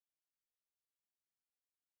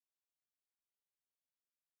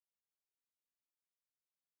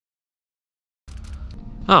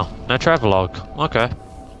Oh, no travelogue. Okay.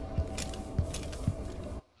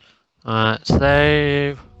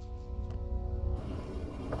 Save.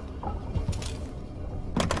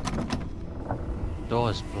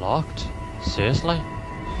 Door is blocked? Seriously?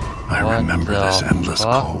 I What remember the this endless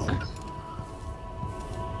fuck? cold.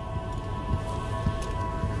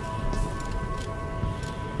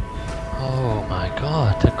 Oh my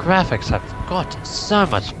god, the graphics have gotten so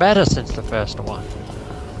much better since the first one.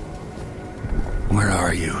 Where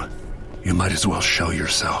are you? You might as well show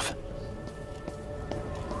yourself.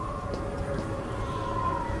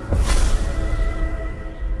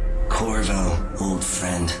 Corvo, old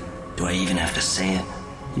friend. Do I even have to say it?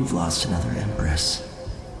 You've lost another Empress.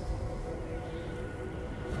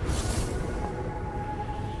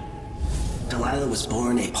 Delilah was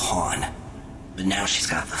born a pawn, but now she's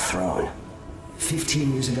got the throne.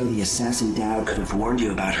 15 years ago, the assassin Dowd could have warned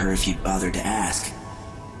you about her if you'd bothered to ask,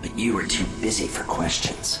 but you were too busy for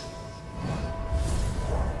questions.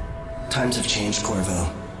 Times have changed,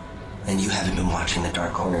 Corvo, and you haven't been watching the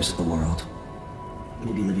dark corners of the world.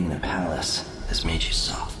 Maybe living in a palace has made you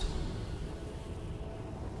soft.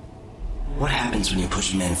 What happens when you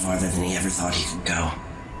push a man farther than he ever thought he could go?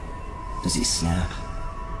 Does he snap?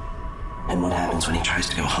 And what happens when he tries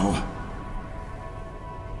to go home?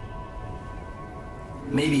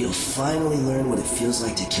 Maybe you'll finally learn what it feels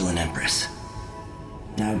like to kill an Empress.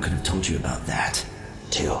 Dowd could have told you about that,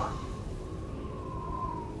 too.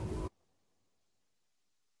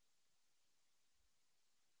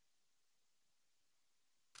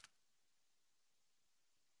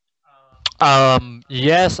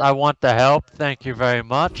 Yes, I want the help. Thank you very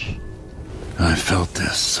much. I felt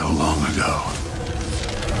this so long ago.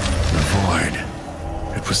 The void.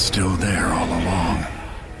 It was still there all along.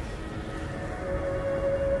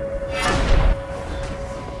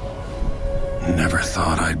 Never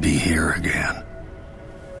thought I'd be here again.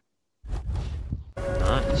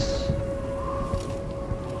 Nice.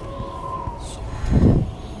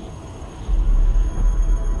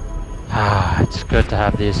 Ah, it's good to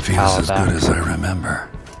have these Feels power as back. good as I remember.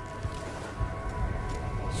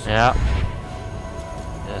 Yeah.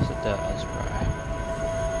 Yes, it does, bro.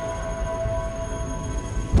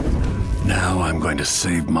 Now I'm going to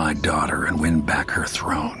save my daughter and win back her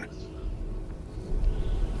throne.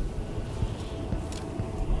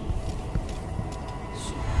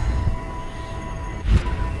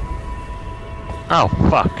 Oh,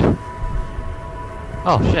 fuck.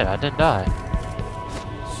 Oh, shit, I didn't die.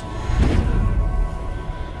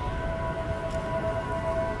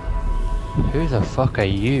 Who the fuck are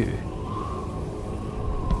you?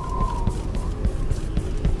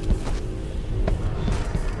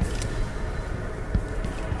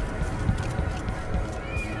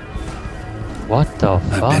 What the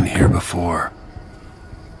fuck? I've been here before.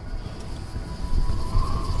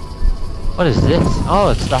 What is this? Oh,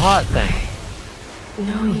 it's the heart thing.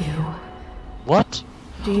 Know you. What?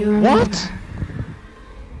 Do you remember? What?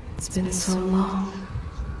 It's been so long,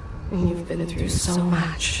 and you've been through so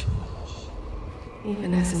much.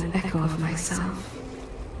 Even as an echo of myself,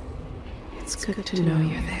 it's good to know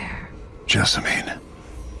you're there. Jessamine,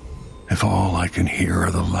 if all I can hear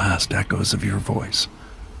are the last echoes of your voice,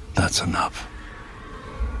 that's enough.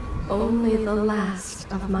 Only the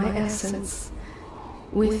last of my essence,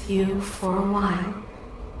 with you for a while.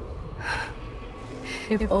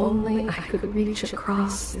 If only I could reach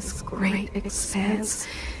across this great expanse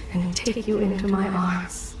and take you into my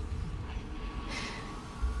arms.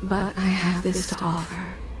 But I have this to offer.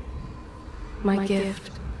 My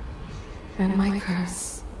gift and my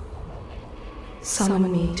curse.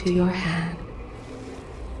 Summon me to your hand,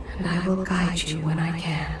 and I will guide you when I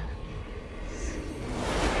can.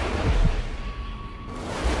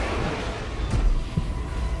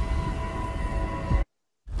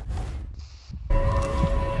 There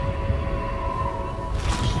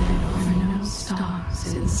are no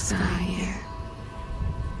stars in the sky here.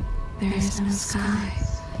 There is no sky.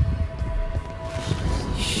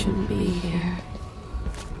 You shouldn't be here.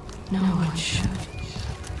 No one should.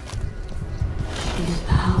 In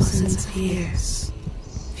thousands of years,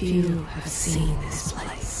 few have seen this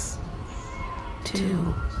place.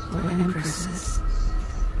 2 were empresses.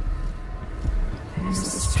 There's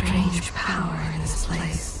a strange power in this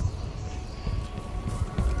place.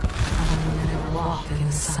 I will never walk in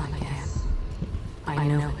the sun again. I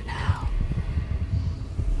know it now.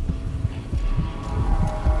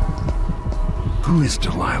 Who is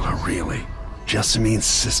Delilah really? Jessamine's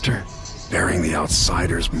sister? Bearing the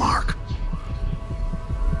outsider's mark?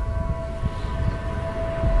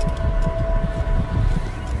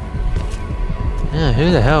 Yeah,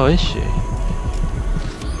 who the hell is she?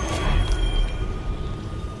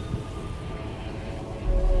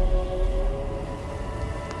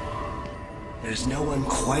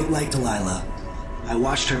 quite like Delilah. I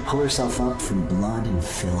watched her pull herself up from blood and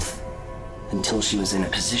filth until she was in a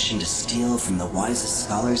position to steal from the wisest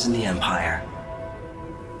scholars in the Empire.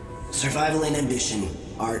 Survival and ambition,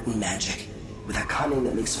 art and magic, with a cunning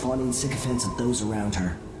that makes fawning sycophants of those around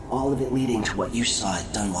her, all of it leading to what you saw at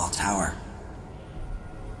Dunwall Tower.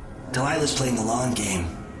 Delilah's playing the long game.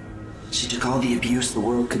 She took all the abuse the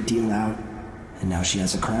world could deal out, and now she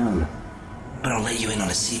has a crown. But I'll let you in on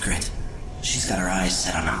a secret. She's got her eyes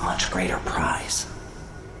set on a much greater prize.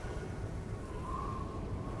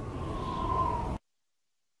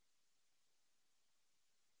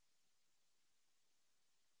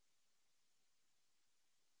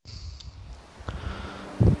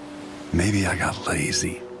 Maybe I got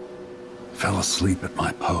lazy. Fell asleep at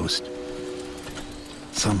my post.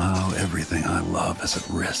 Somehow everything I love is at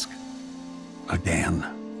risk.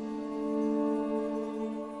 Again.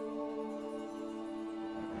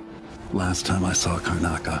 Last time I saw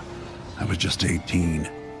Karnaca, I was just 18,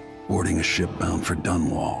 boarding a ship bound for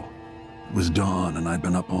Dunwall. It was dawn and I'd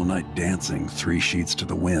been up all night dancing 3 sheets to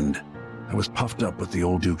the wind. I was puffed up with the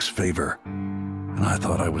old Duke's favor, and I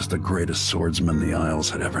thought I was the greatest swordsman the Isles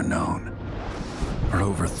had ever known. For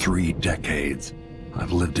over 3 decades,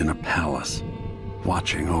 I've lived in a palace,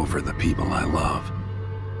 watching over the people I love.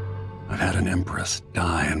 I've had an empress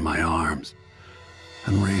die in my arms,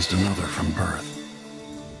 and raised another from birth.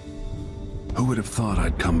 Who would have thought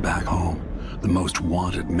I'd come back home, the most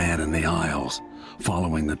wanted man in the Isles,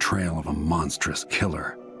 following the trail of a monstrous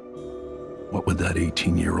killer? What would that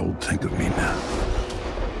 18-year-old think of me now?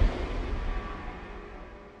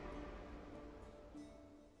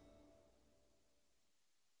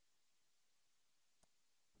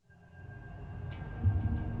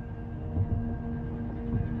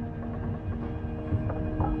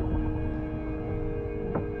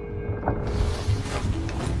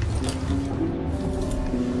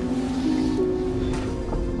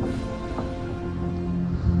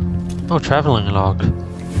 Oh, traveling log.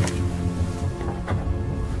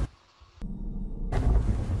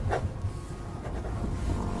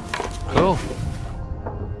 Cool.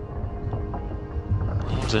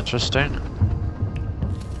 That was interesting.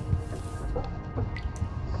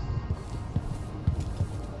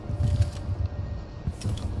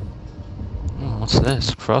 What's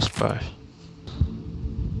this? Crossbow.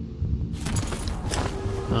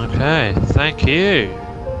 Okay, thank you.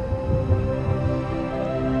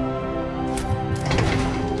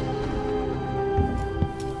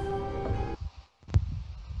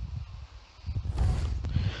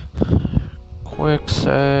 Quick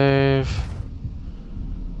save.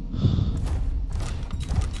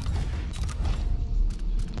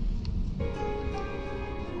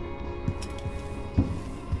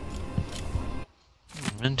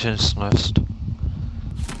 Mentions list.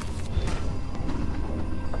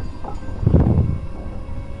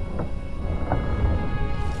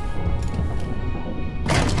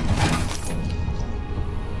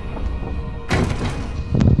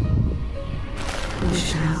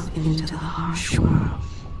 Push out into the harsh world.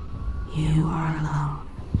 You are alone,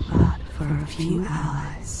 but for a few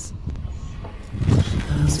allies.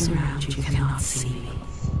 Those around you cannot see me.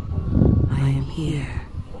 I am here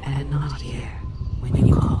and not here when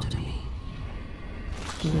you call to me.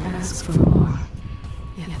 You ask for more,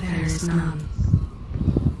 yet there is none.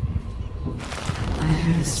 I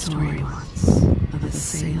heard a story once of a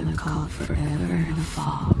sailor called Forever in a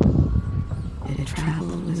Fog. It had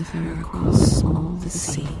traveled with her across all the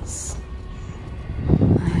seas. I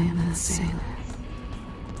am that sailor.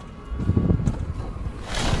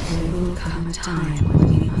 There will come a time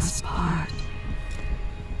when we must part.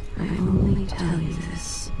 I only tell you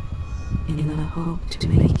this in the hope to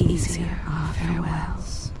make easier our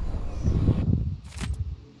farewells.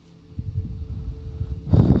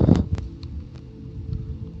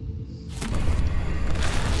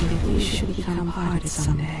 If we should become parted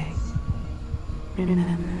someday,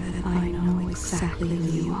 remember that I know exactly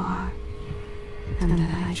who you are, and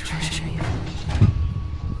that I treasure you.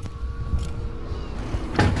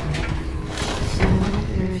 I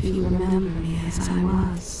wonder if you remember me as I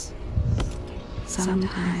was.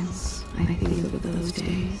 Sometimes I think of those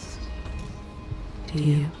days. Do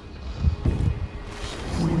you?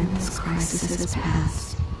 When this crisis has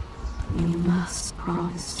passed, you must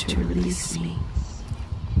promise to release me.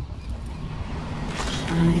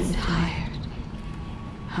 I am tired.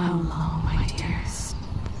 How long, my dearest?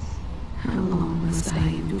 How long must I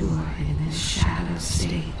endure in this shadow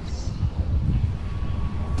state?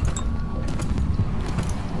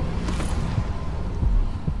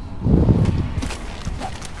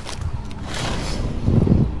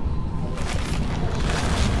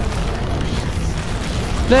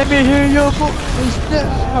 Let me hear your voice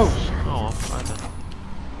now! Oh, I'm fine then.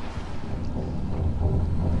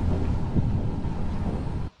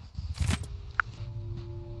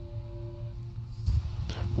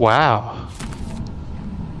 Wow.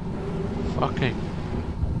 Fucking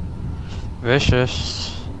vicious.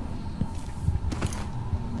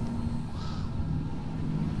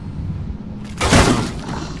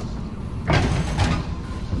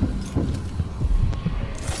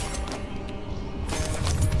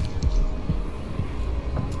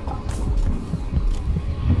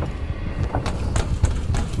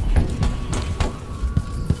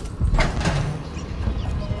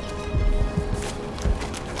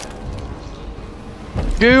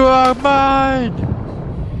 You are mine!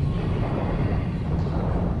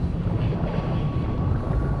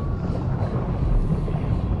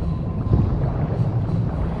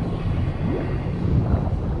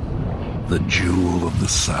 The jewel of the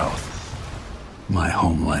South. My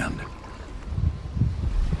homeland.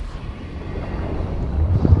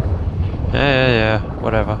 Yeah,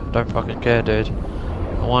 whatever. Don't fucking care, dude.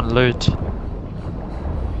 I want loot.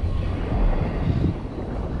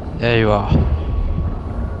 There you are.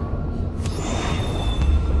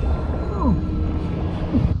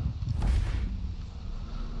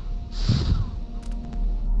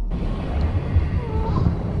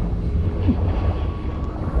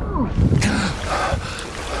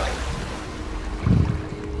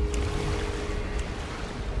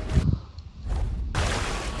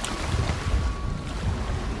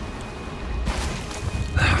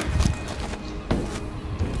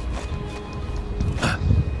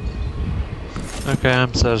 Okay,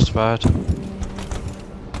 I'm satisfied.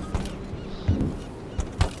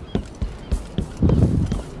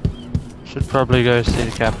 Should probably go see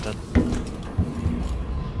the captain.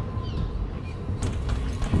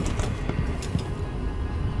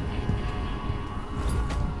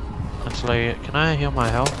 Actually, can I heal my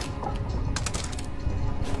health?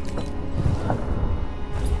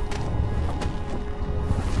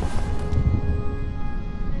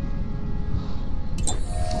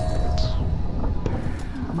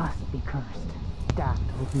 Must be cursed. Daft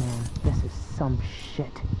old man, this is some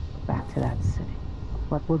shit. Back to that city.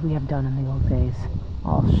 What would we have done in the old days?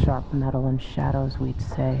 All sharp metal and shadows, we'd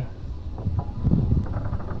say.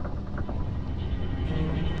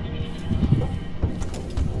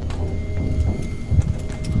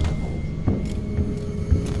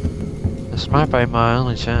 This might be my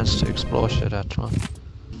only chance to explore shit, actually.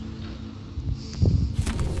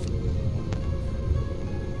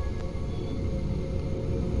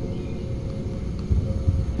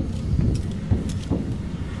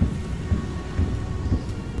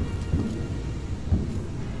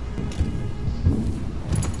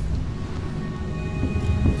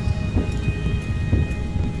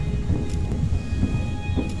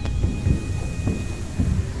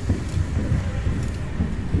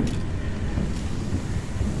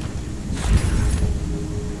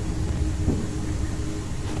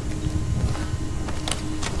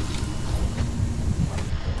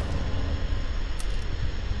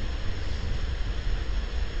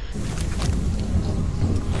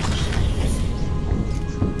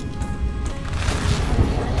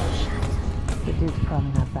 Dude's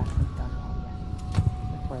probably not back from Dunwall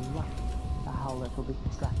yet. If we're lucky, the Howlers will be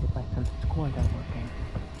distracted by some score they're working.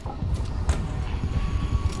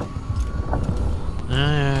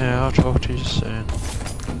 Yeah, I'll talk to you soon.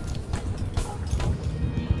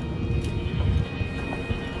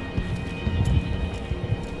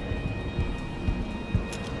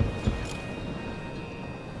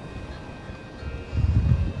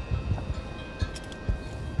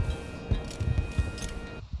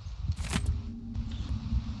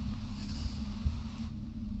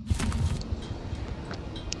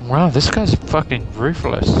 Wow, this guy's fucking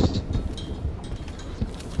ruthless.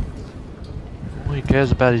 All he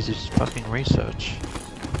cares about is his fucking research.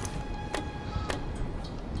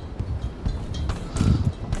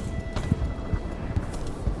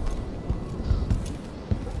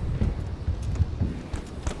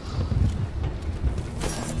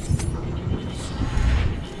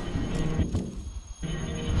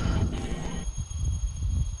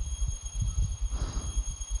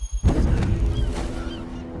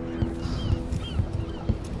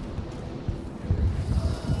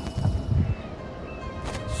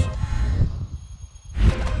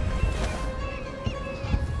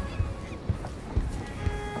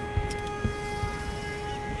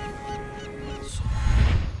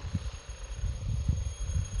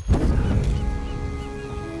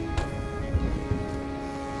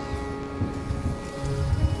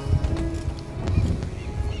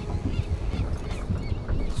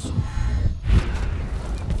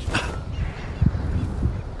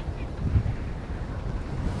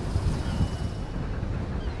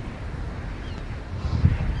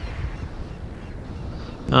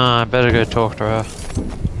 I better go talk to her.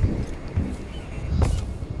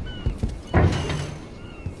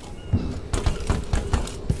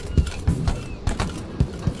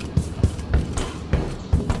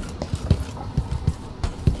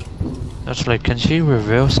 Actually, can she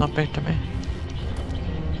reveal something to me?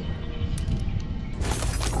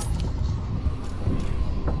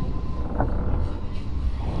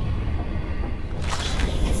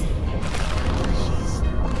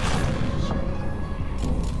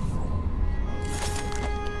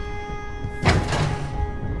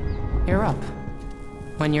 You're up.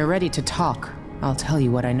 When you're ready to talk, I'll tell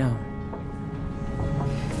you what I know.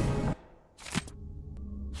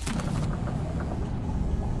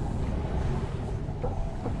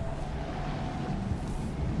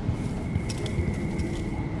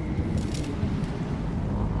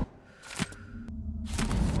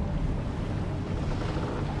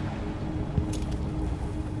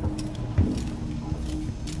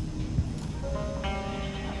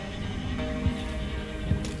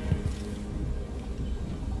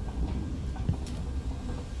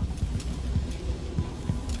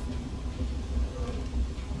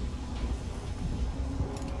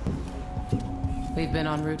 We've been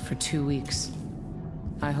en route for 2 weeks.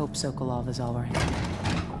 I hope Sokolov is all right.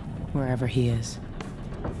 Wherever he is.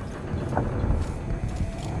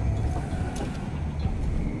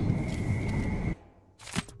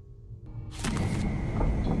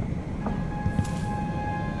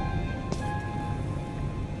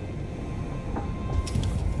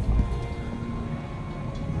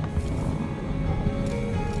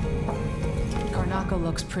 Karnaca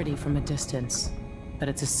looks pretty from a distance, but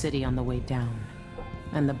it's a city on the way down.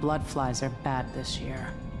 And the blood flies are bad this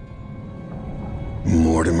year.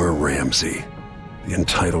 Mortimer Ramsey, the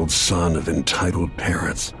entitled son of entitled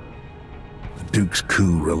parents. The Duke's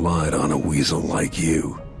coup relied on a weasel like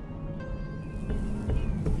you.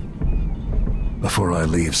 Before I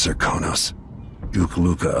leave Serkonos, Duke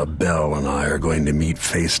Luca Abel and I are going to meet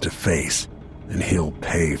face to face, and he'll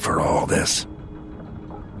pay for all this.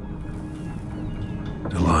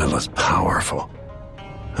 Delilah's powerful.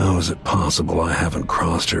 How is it possible I haven't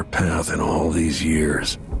crossed her path in all these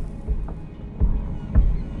years?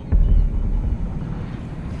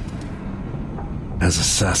 As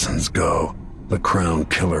assassins go, the Crown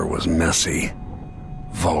Killer was messy,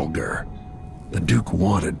 vulgar. The Duke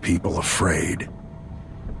wanted people afraid.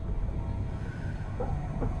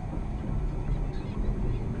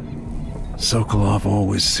 Sokolov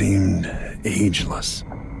always seemed ageless.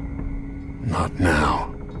 Not now.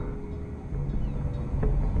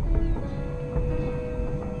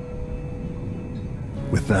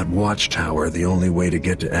 With that watchtower, the only way to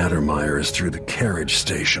get to Addermeyer is through the carriage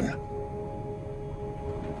station.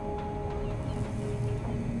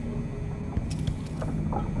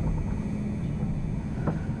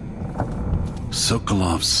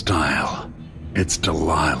 Sokolov's style. It's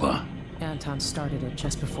Delilah. Anton started it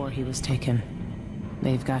just before he was taken.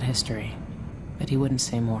 They've got history, but he wouldn't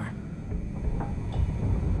say more.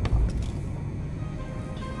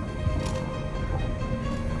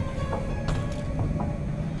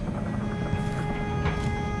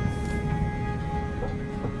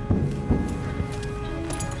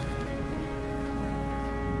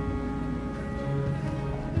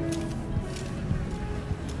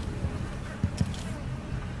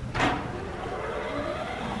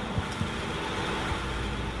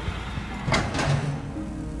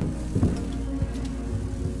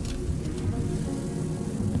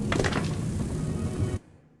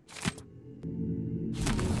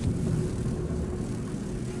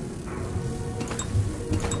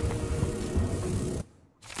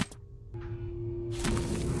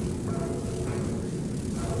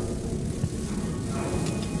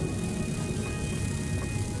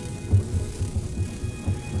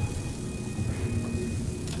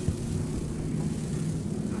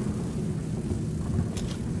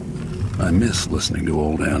 I miss listening to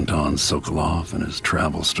old Anton Sokolov and his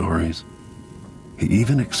travel stories. He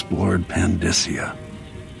even explored Pandyssia.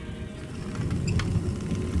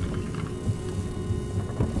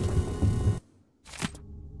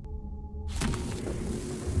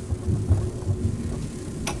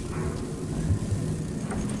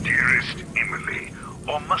 Dearest Emily,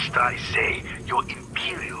 or must I say, your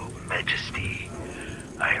Imperial Majesty,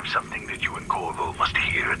 I have something that you and Corvo must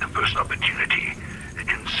hear at the first opportunity. It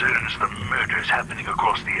concerns the murders happening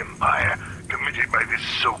across the Empire, committed by this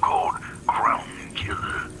so-called Crown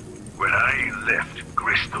Killer. When I left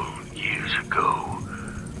Bristol years ago,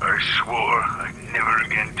 I swore I'd never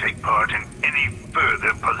again take part in any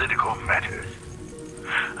further political matters.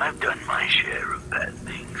 I've done my share of bad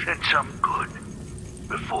things, and some good.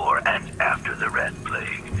 before and after the Rat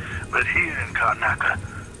Plague. But here in Karnaca,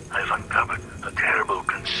 I've uncovered a terrible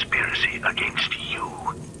conspiracy against you.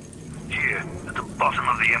 Here, at the bottom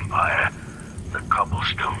of the Empire, the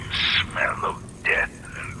cobblestones smell of death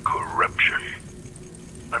and corruption.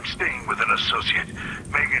 I'm staying with an associate,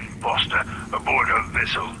 Megan Foster, aboard her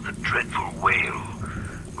vessel, the Dreadful Whale.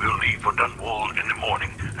 We'll leave for Dunwall in the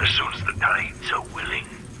morning, as soon as the tides are willing.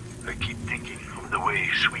 I keep thinking of the way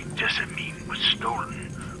sweet Jessamine was stolen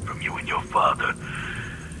from you and your father,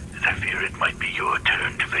 and I fear it might be your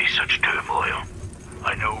turn to face such turmoil.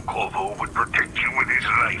 I know Corvo would protect you with his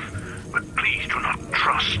life, but please do not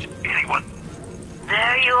trust anyone.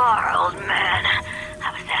 There you are, old man.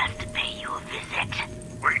 I was asked to pay you a visit.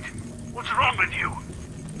 Wait, what's wrong with you?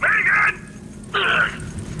 Megan!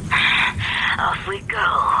 Off we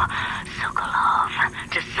go,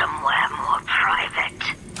 Sokolov, to somewhere more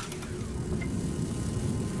private.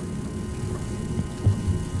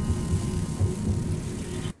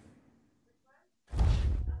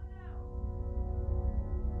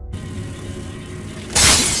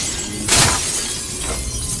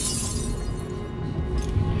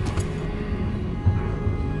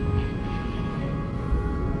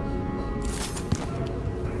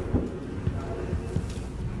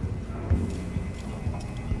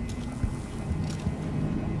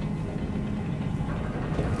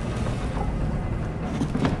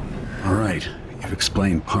 You've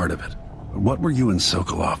explained part of it. But what were you and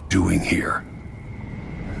Sokolov doing here?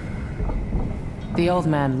 The old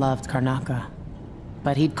man loved Karnaca,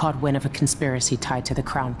 but he'd caught wind of a conspiracy tied to the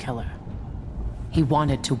Crown Killer. He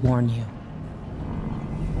wanted to warn you.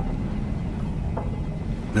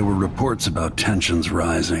 There were reports about tensions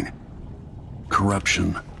rising.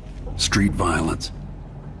 Corruption, street violence.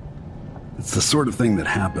 It's the sort of thing that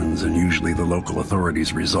happens, and usually the local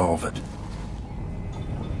authorities resolve it.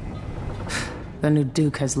 The new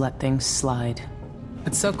Duke has let things slide.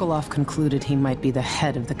 But Sokolov concluded he might be the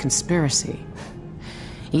head of the conspiracy.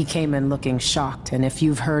 He came in looking shocked, and if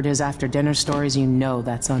you've heard his after-dinner stories, you know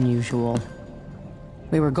that's unusual.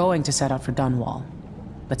 We were going to set out for Dunwall,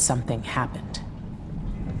 but something happened.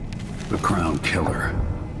 The Crown Killer.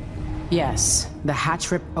 Yes, the hatch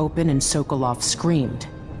ripped open and Sokolov screamed.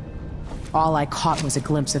 All I caught was a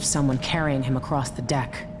glimpse of someone carrying him across the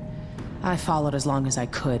deck. I followed as long as I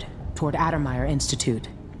could, toward Addermeyer Institute.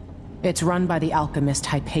 It's run by the alchemist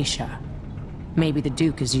Hypatia. Maybe the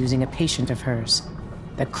Duke is using a patient of hers,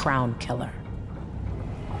 the Crown Killer.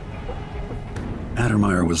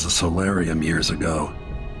 Addermeyer was a solarium years ago.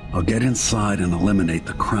 I'll get inside and eliminate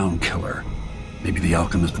the Crown Killer. Maybe the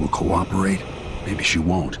alchemist will cooperate, maybe she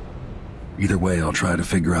won't. Either way, I'll try to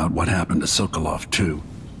figure out what happened to Sokolov, too.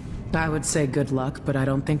 I would say good luck, but I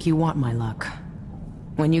don't think you want my luck.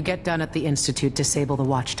 When you get done at the Institute, disable the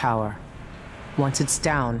watchtower. Once it's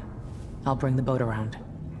down, I'll bring the boat around.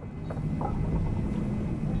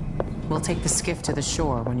 We'll take the skiff to the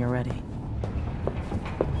shore when you're ready.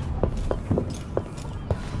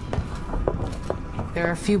 There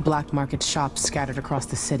are a few black market shops scattered across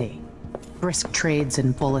the city. Brisk trades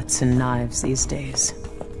in bullets and knives these days.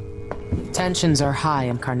 Tensions are high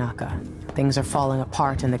in Karnaca. Things are falling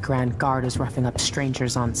apart and the Grand Guard is roughing up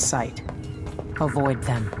strangers on sight. Avoid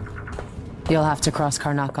them. You'll have to cross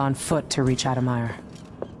Karnaca on foot to reach Addermeyer.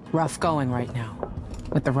 Rough going right now,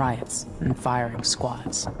 with the riots and firing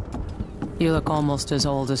squads. You look almost as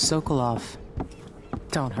old as Sokolov.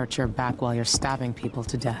 Don't hurt your back while you're stabbing people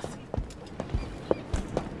to death.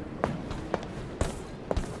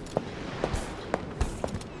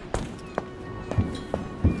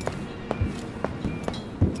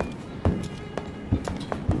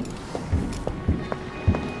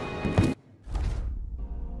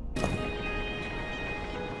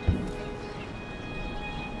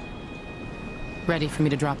 Ready for me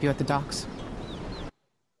to drop you at the docks?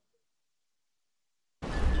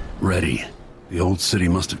 Ready. The old city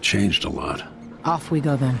must have changed a lot. Off we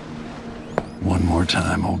go then. One more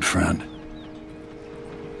time, old friend.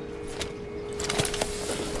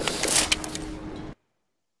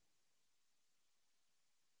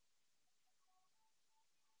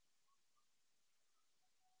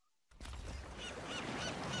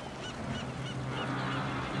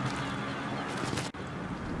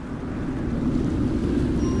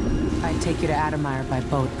 Take you to Addermeyer by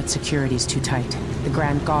boat, but security's too tight. The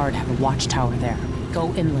Grand Guard have a watchtower there.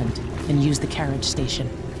 Go inland and use the carriage station.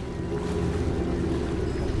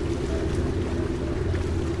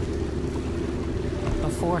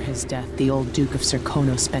 Before his death, the old Duke of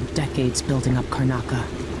Serkono spent decades building up Karnaca.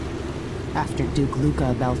 After Duke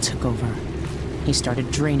Luca Abel took over, he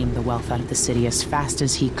started draining the wealth out of the city as fast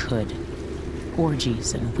as he could.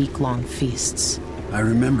 Orgies and week-long feasts. I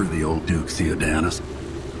remember the old Duke Theodanis.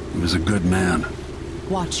 He was a good man.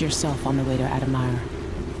 Watch yourself on the way to Admire.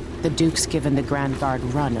 The Duke's given the Grand Guard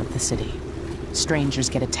run of the city. Strangers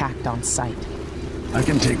get attacked on sight. I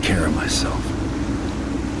can take care of myself.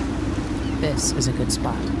 This is a good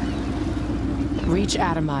spot. Reach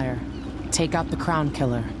Admire, take out the Crown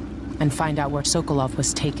Killer, and find out where Sokolov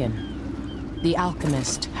was taken. The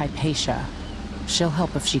alchemist, Hypatia. She'll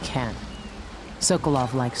help if she can.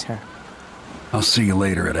 Sokolov likes her. I'll see you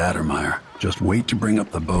later at Addermire. Just wait to bring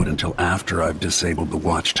up the boat until after I've disabled the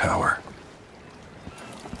watchtower.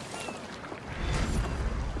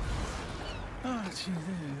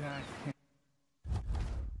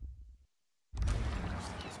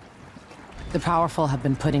 The powerful have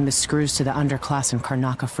been putting the screws to the underclass in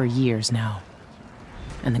Karnaca for years now.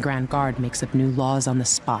 And the Grand Guard makes up new laws on the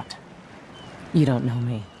spot. You don't know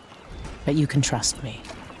me, but you can trust me.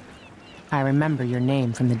 I remember your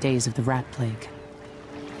name from the days of the Rat Plague.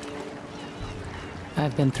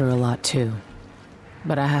 I've been through a lot too,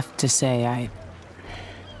 but I have to say,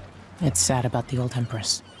 it's sad about the old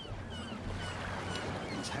Empress.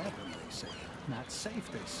 It's happened, they say. Not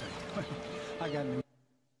safe, they say. I got news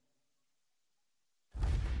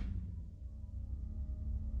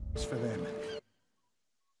for them.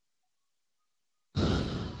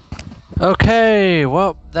 Okay,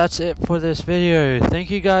 well, that's it for this video.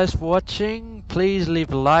 Thank you guys for watching. Please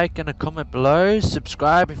leave a like and a comment below.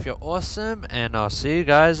 Subscribe if you're awesome, and I'll see you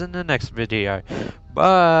guys in the next video.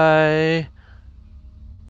 Bye!